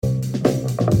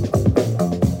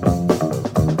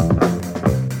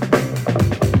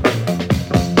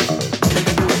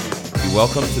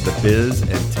welcome to the Biz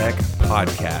and Tech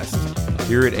Podcast.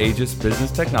 Here at Aegis Business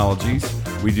Technologies,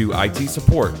 we do IT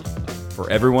support for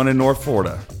everyone in North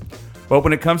Florida. But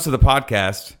when it comes to the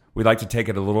podcast, we like to take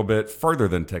it a little bit further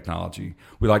than technology.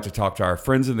 We like to talk to our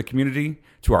friends in the community,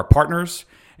 to our partners.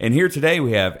 And here today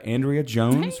we have Andrea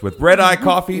Jones with Red Eye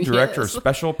Coffee, Director of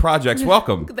Special Projects.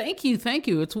 Welcome. Thank you.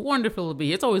 It's wonderful to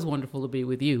be. It's always wonderful to be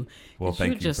with you. Well,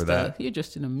 thank you for that. You're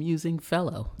just an amusing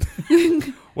fellow.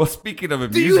 Well, speaking of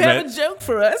amusement, do you have a joke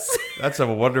for us? That's a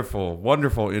wonderful,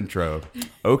 wonderful intro.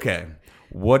 Okay,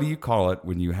 what do you call it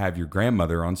when you have your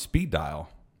grandmother on speed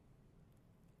dial?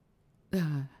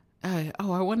 I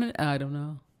don't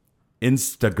know.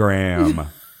 Instagram.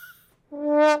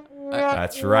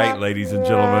 That's right, ladies and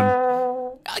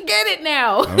gentlemen. I get it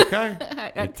now. Okay.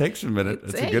 It takes a minute.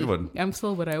 It's a good one. I'm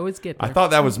slow, but I always get there. I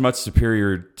thought that was much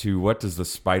superior to what does the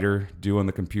spider do on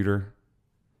the computer?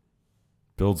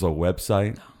 Builds a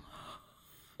website.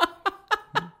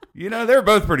 They're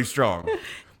both pretty strong.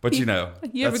 But you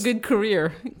have a good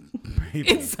career. Maybe.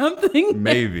 It's something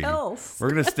maybe else.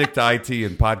 We're going to stick to IT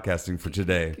and podcasting for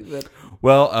today.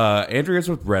 Well, Andrea's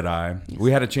with Red Eye.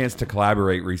 We had a chance to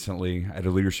collaborate recently at a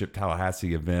Leadership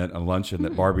Tallahassee event, a luncheon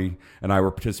that Barbie and I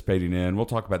were participating in. We'll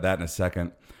talk about that in a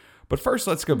second. But first,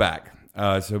 let's go back.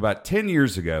 So about 10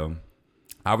 years ago,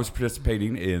 I was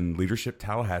participating in Leadership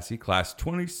Tallahassee, class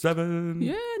 27.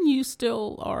 Yeah, and you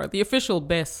still are the official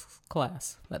best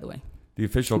class, by the way. The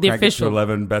official Crank It to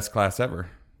 11 best class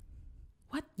ever.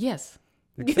 What? Yes.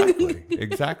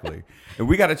 Exactly. And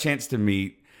we got a chance to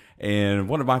meet. And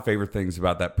one of my favorite things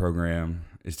about that program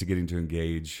is to getting to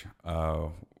engage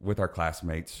with our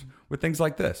classmates with things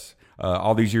like this.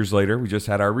 All these years later, we just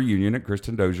had our reunion at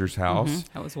Kristen Dozier's house.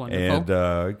 Mm-hmm. That was wonderful.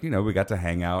 And, we got to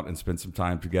hang out and spend some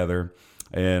time together.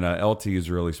 And LT is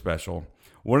really special.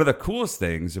 One of the coolest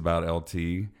things about LT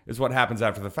is what happens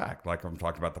after the fact. Like I'm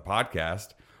talking about the podcast,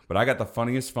 but I got the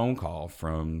funniest phone call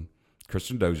from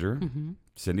Kristen Dozier,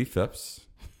 Cindy Phipps,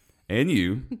 and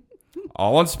you,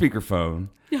 all on speakerphone,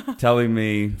 telling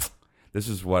me, this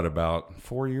is about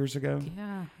 4 years ago?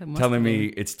 Yeah. Telling me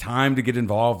it's time to get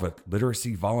involved with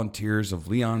Literacy Volunteers of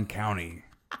Leon County.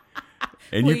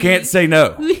 And you can't say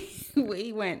no.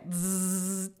 We went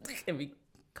zzz, and we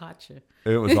caught you.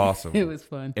 It was awesome. It was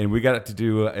fun. And we got to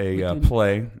do a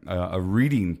play, a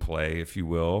reading play, if you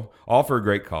will, all for a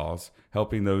great cause,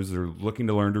 helping those that are looking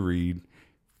to learn to read,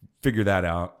 figure that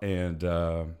out, and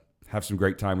have some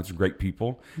great time with some great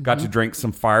people. Got to drink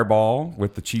some Fireball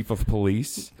with the chief of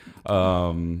police,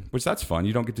 which that's fun.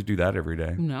 You don't get to do that every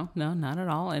day. No, not at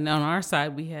all. And on our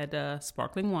side, we had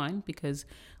sparkling wine because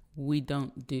we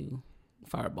don't do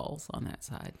Fireballs on that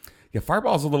side. Yeah,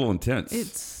 Fireball's a little intense.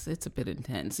 It's a bit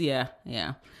intense. Yeah.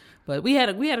 But we had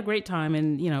a great time,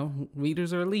 and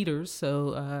readers are leaders,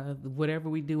 so whatever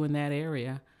we do in that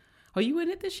area. Are you in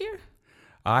it this year?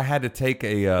 I had to take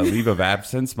a leave of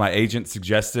absence. My agent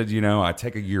suggested, I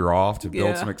take a year off to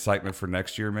build some excitement for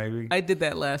next year, maybe. I did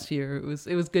that last year.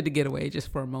 It was good to get away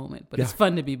just for a moment, but it's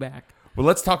fun to be back. Well,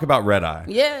 let's talk about Red Eye.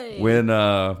 Yay! When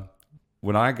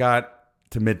I got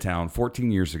to Midtown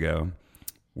 14 years ago,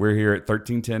 we're here at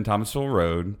 1310 Thomasville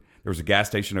Road. There was a gas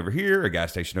station over here, a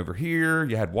gas station over here.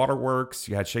 You had Waterworks,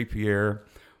 you had Chez Pierre,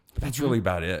 but that's really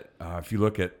about it. If you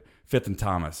look at Fifth and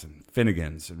Thomas and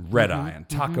Finnegan's and Red Eye and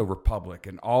Taco Republic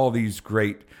and all these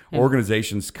great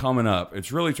organizations coming up,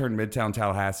 it's really turned Midtown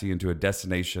Tallahassee into a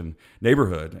destination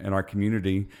neighborhood in our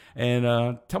community. And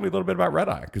tell me a little bit about Red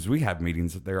Eye, because we have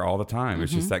meetings there all the time.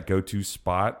 It's just that go-to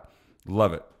spot.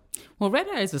 Love it. Well, Red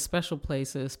Eye is a special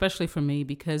place, especially for me,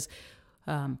 because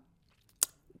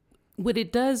what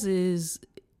it does is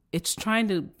it's trying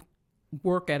to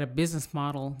work at a business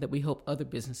model that we hope other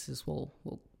businesses will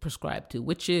prescribe to,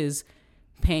 which is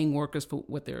paying workers for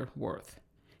what they're worth,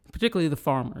 particularly the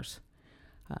farmers.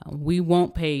 We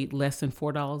won't pay less than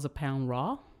 $4 a pound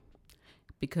raw,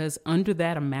 because under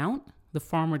that amount, the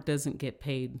farmer doesn't get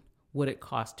paid what it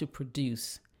costs to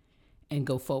produce and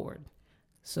go forward.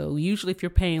 So usually if you're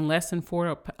paying less than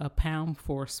 $4 a pound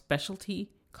for specialty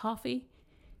coffee,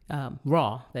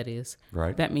 raw, that is,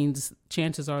 right, that means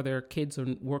chances are their kids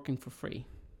are working for free.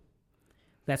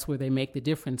 That's where they make the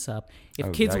difference up.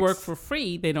 If kids work for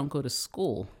free, they don't go to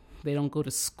school. They don't go to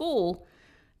school,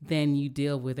 then you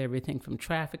deal with everything from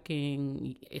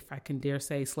trafficking, if I can dare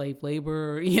say slave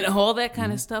labor, all that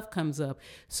kind of stuff comes up.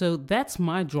 So that's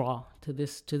my draw to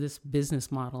this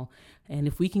business model. And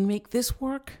if we can make this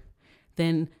work,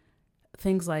 then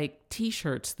things like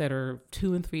T-shirts that are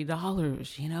 $2 and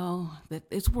 $3, that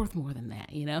it's worth more than that.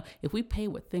 If we pay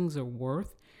what things are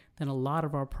worth, then a lot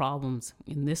of our problems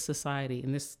in this society,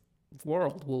 in this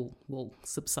world, will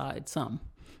subside some.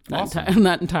 Awesome.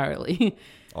 Not entirely.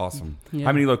 Awesome. Yeah.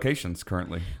 How many locations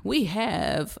currently? We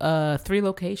have 3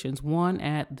 locations. One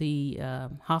at the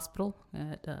hospital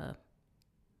at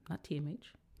not TMH,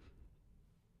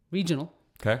 regional.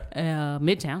 Okay.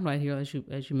 Midtown, right here, as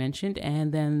you mentioned,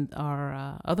 and then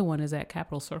our other one is at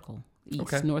Capitol Circle,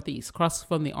 northeast, across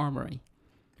from the Armory.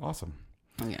 Awesome.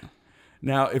 Yeah.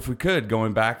 Now, if we could,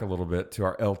 going back a little bit to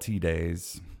our LT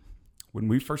days, when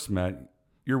we first met,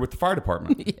 you were with the fire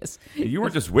department. Yes. You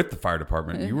weren't just with the fire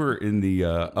department; you were in the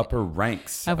upper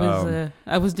ranks. I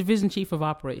was division chief of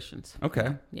operations.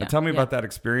 Okay. Yeah. Tell me about that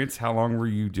experience. How long were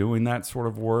you doing that sort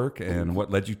of work, and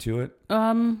what led you to it?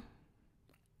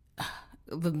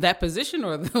 That position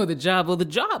or the job? Well, the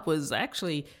job was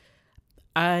actually,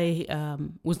 I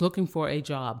was looking for a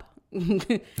job.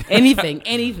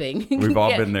 anything. We've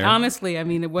all been there. Honestly, I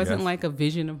mean, it wasn't Yes. like a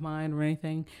vision of mine or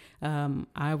anything.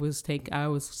 I was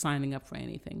signing up for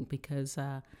anything because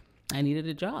I needed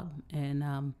a job,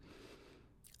 and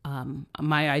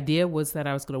my idea was that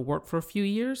I was going to work for a few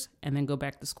years and then go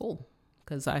back to school,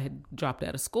 because I had dropped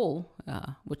out of school,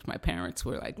 which my parents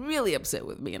were like really upset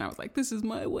with me, and I was like, "This is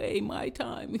my way, my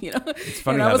time," you know. It's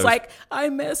funny and how I was those- like, "I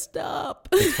messed up."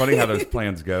 It's funny how those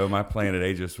plans go. My plan at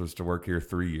Aegis was to work here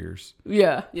 3 years.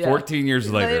 Yeah. 14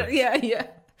 years later. Yeah.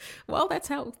 Well, that's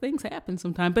how things happen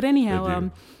sometimes. But anyhow, They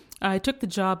do. I took the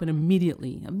job and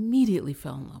immediately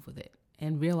fell in love with it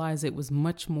and realized it was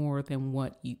much more than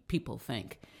what people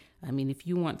think. I mean, if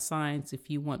you want science, if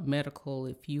you want medical,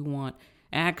 if you want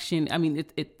action, I mean,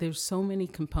 there's so many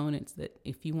components that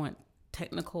if you want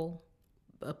technical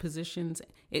positions,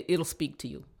 it'll speak to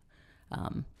you.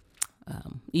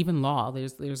 Even law,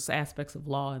 there's aspects of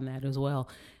law in that as well.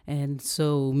 And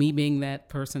so me being that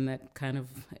person that kind of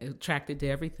attracted to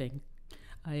everything,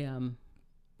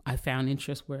 I found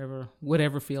interest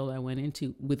whatever field I went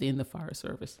into within the fire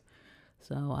service.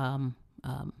 So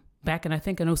back in, I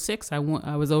think in 2006, I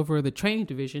was over the training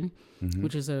division,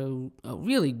 which is a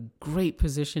really great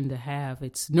position to have.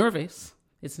 It's nervous.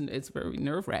 It's very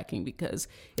nerve wracking because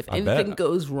if anything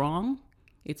goes wrong,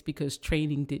 it's because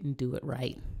training didn't do it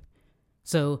right.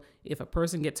 So if a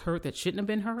person gets hurt that shouldn't have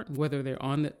been hurt, whether they're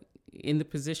in the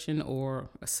position or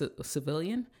a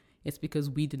civilian, it's because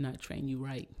we did not train you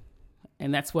right.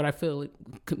 And that's what I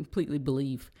completely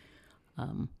believe.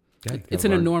 It's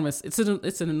an enormous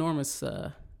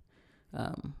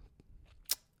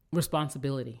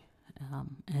responsibility.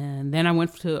 And then I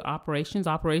went to operations.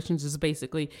 Operations is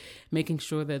basically making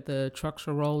sure that the trucks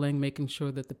are rolling, making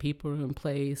sure that the people are in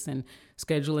place and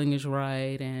scheduling is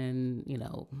right, and,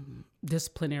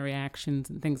 disciplinary actions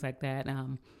and things like that.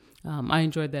 I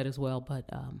enjoyed that as well, but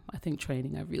I think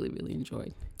training I really, really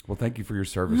enjoyed. Well, thank you for your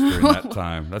service during that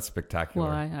time. That's spectacular.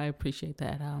 Well, I appreciate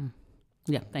that.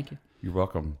 Yeah, thank you. You're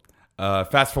welcome.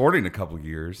 Fast forwarding a couple of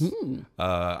years,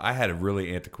 I had a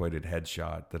really antiquated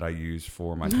headshot that I used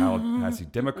for my Tallahassee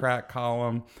Democrat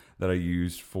column, that I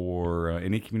used for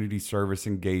any community service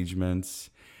engagements.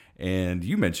 And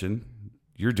you mentioned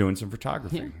you're doing some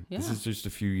photography. Yeah. This is just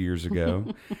a few years ago.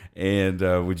 And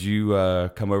would you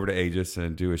come over to Aegis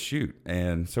and do a shoot?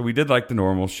 And so we did like the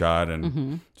normal shot,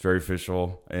 and it's very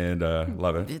official, and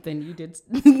love it. Then you did.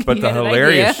 But you the had an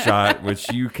hilarious idea. shot,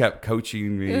 which you kept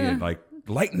coaching me and like,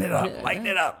 lighten it up. No,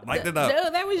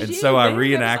 that was And you, so I man. That was all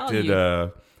reenacted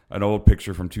you. an old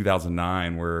picture from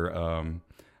 2009 where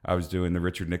I was doing the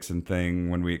Richard Nixon thing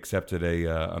when we accepted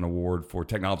an award for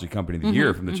Technology Company of the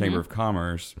Year from the Chamber of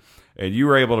Commerce. And you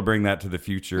were able to bring that to the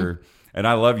future. And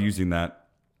I love using that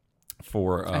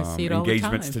for see it all the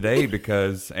engagements time. today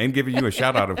and giving you a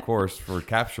shout out, of course, for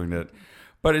capturing it.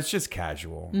 But it's just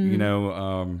casual.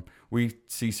 We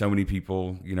see so many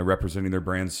people, representing their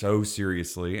brand so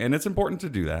seriously, and it's important to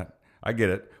do that. I get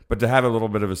it. But to have a little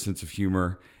bit of a sense of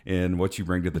humor in what you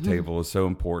bring to the table is so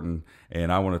important.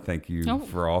 And I want to thank you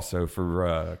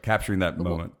for capturing that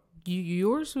moment.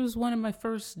 Yours was one of my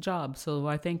first jobs, so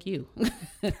I thank you.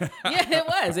 Yeah,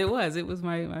 it was. It was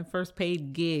my first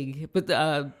paid gig. But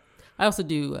I also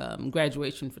do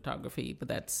graduation photography, but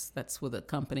that's with a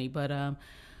company. But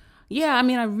yeah, I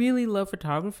mean, I really love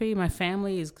photography. My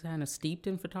family is kind of steeped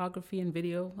in photography and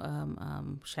video.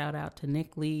 Shout out to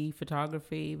Nick Lee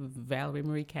Photography, Valerie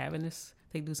Marie Cavanis.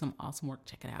 They do some awesome work.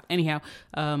 Check it out. Anyhow,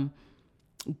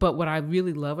 but what I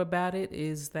really love about it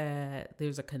is that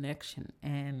there's a connection.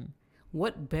 And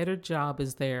what better job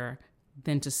is there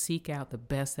than to seek out the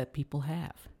best that people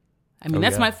have? I mean,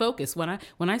 that's my focus. When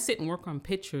I sit and work on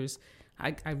pictures,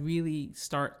 I really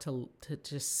start to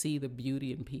just see the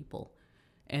beauty in people.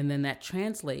 And then that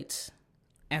translates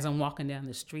as I'm walking down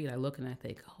the street. I look and I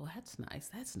think, oh, that's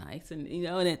nice. And,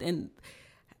 and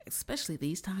especially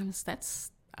these times,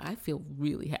 I feel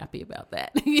really happy about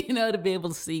that, to be able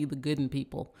to see the good in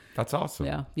people. That's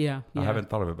awesome. Yeah. I haven't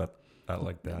thought about that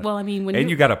like that. Well, I mean, and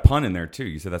you got a pun in there too.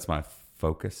 You said that's my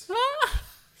focus.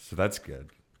 So that's good.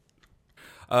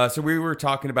 So we were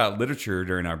talking about literature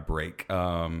during our break.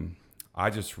 I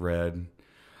just read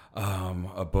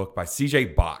a book by C.J.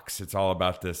 Box. It's all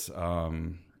about this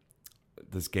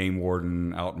this game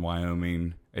warden out in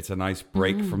Wyoming. It's a nice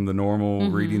break from the normal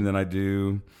reading that I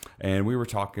do. And we were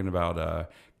talking about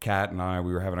Kat and I.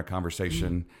 We were having a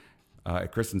conversation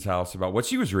at Kristen's house about what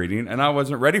she was reading, and I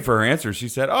wasn't ready for her answer. She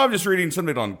said, I'm just reading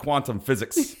something on quantum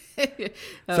physics.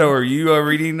 So are you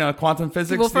reading quantum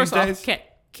physics these days? Off,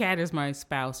 Kat is my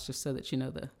spouse, just so that you know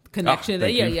the connection.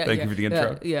 Thank you for the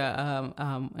intro.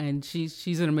 And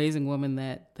she's an amazing woman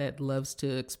that loves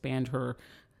to expand her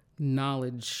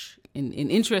knowledge in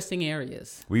interesting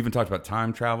areas. We even talked about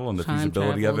time travel and the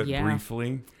feasibility of it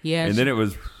briefly. Yeah. And then it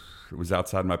was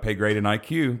outside my pay grade in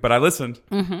IQ, but I listened,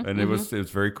 and it was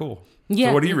very cool. Yeah.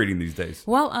 So what are you reading these days?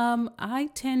 Well, I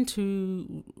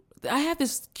have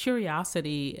this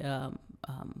curiosity,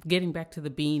 getting back to the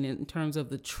bean in terms of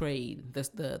the trade,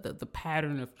 the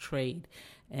pattern of trade.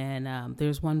 And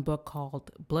there's one book called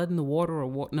Blood in the Water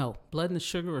Blood in the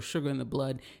Sugar or Sugar in the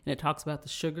Blood. And it talks about the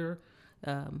sugar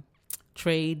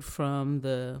trade from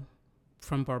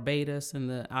Barbados and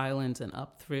the islands and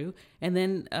up through, and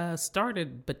then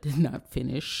started but did not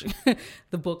finish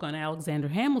the book on Alexander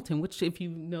Hamilton, which, if you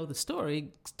know the story,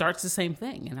 starts the same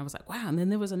thing. And I was like, wow. And then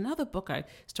there was another book I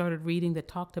started reading that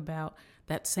talked about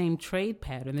that same trade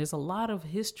pattern. There's a lot of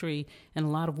history and a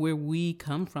lot of where we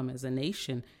come from as a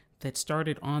nation that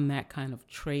started on that kind of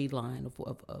trade line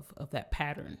of that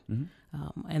pattern.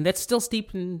 And that's still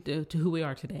steeped into who we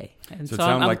are today. And so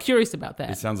I'm curious about that.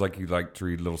 It sounds like you like to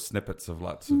read little snippets of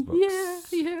lots of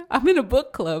books. Yeah. I'm in a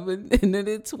book club, and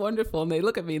it's wonderful. And they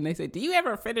look at me and they say, do you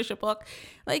ever finish a book?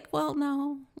 Like, well,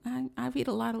 no. I read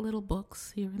a lot of little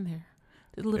books here and there.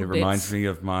 It reminds me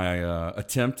of my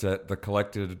attempt at the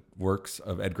collected works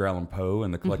of Edgar Allan Poe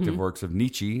and the collected works of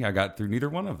Nietzsche. I got through neither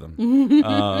one of them.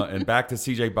 And back to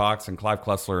C.J. Box and Clive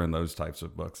Cussler and those types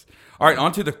of books. All right,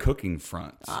 on to the cooking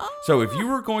front. So if you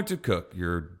were going to cook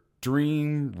your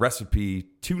dream recipe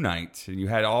tonight and you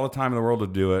had all the time in the world to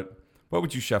do it, what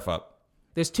would you chef up?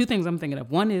 There's two things I'm thinking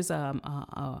of. One is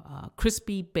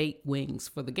crispy baked wings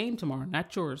for the game tomorrow,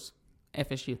 not yours.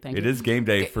 FSU, thank you. It is game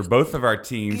day for both of our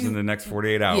teams in the next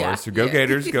 48 hours. So go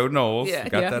Gators, go Knowles.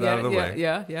 Got that out of the way.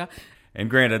 Yeah. And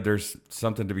granted, there's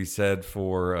something to be said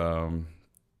for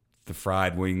the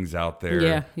fried wings out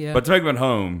there. Yeah. But to make them at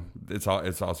home, it's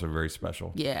also very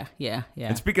special. Yeah.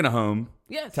 And speaking of home,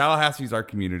 Tallahassee's our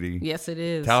community. Yes, it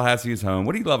is. Tallahassee is home.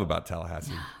 What do you love about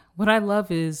Tallahassee? What I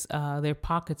love is their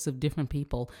pockets of different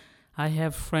people. I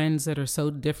have friends that are so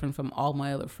different from all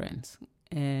my other friends.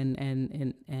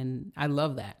 And I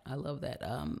love that.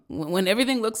 When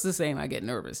everything looks the same, I get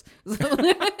nervous.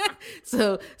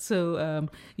 So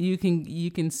you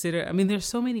can consider. I mean, there's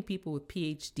so many people with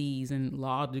PhDs and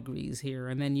law degrees here,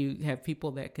 and then you have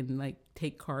people that can like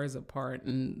take cars apart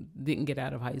and didn't get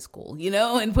out of high school,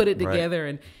 and put it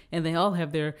together, and they all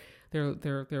have their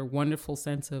wonderful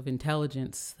sense of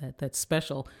intelligence that's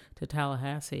special to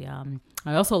Tallahassee.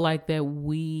 I also like that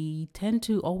we tend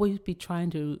to always be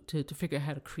trying to figure out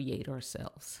how to create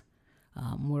ourselves.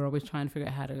 We're always trying to figure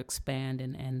out how to expand,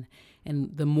 and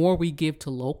the more we give to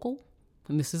local,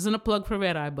 and this isn't a plug for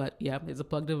Red Eye, but yeah, it's a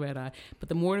plug to Red Eye. But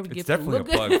the more we give to local, it's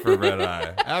definitely a plug for Red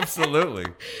Eye. Absolutely.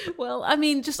 Well, I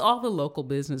mean, just all the local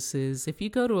businesses. If you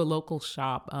go to a local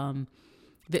shop,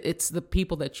 it's the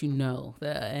people that you know,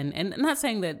 and I'm not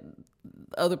saying that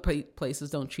other places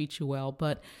don't treat you well,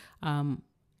 but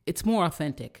it's more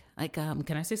authentic. Like,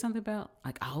 can I say something about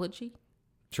like Ology?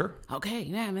 Sure. Okay,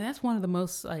 yeah, I mean that's one of the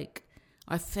most like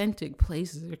authentic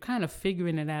places. They're kind of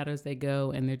figuring it out as they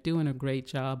go, and they're doing a great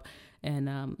job.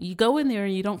 And you go in there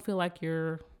and you don't feel like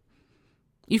you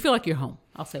feel like you're home.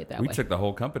 I'll say it that way. We took the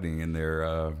whole company in there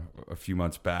a few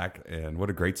months back, and what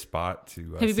a great spot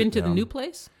to Have you been to the new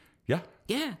place? Yeah.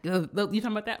 Yeah. You talking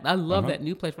about that? I love that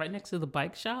new place right next to the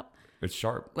bike shop. It's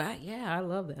sharp. Well, yeah, I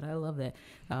love that.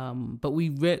 But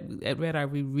at Red Eye,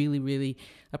 we really, really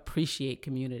appreciate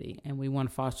community, and we want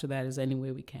to foster that as any way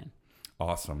we can.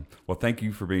 Awesome. Well, thank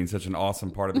you for being such an awesome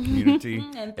part of the community.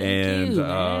 and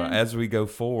as we go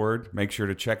forward, make sure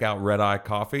to check out Red Eye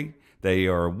Coffee. They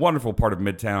are a wonderful part of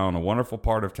Midtown, a wonderful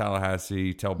part of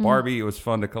Tallahassee. Tell Barbie it was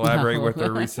fun to collaborate with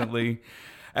her recently.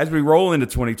 As we roll into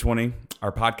 2020,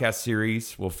 our podcast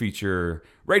series will feature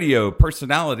radio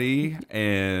personality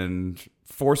and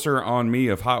forcer on me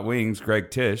of hot wings,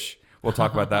 Greg Tish. We'll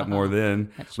talk about that more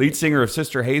then. Lead singer of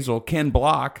Sister Hazel, Ken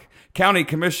Block. County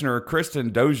Commissioner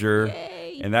Kristen Dozier.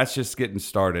 And that's just getting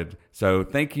started. So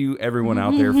thank you, everyone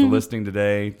out there, for listening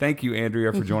today. Thank you,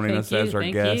 Andrea, for joining us as our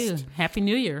guest. Happy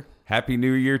New Year. Happy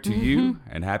New Year to you,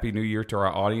 and Happy New Year to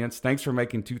our audience. Thanks for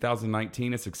making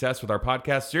 2019 a success with our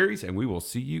podcast series, and we will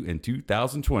see you in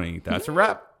 2020. That's a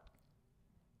wrap.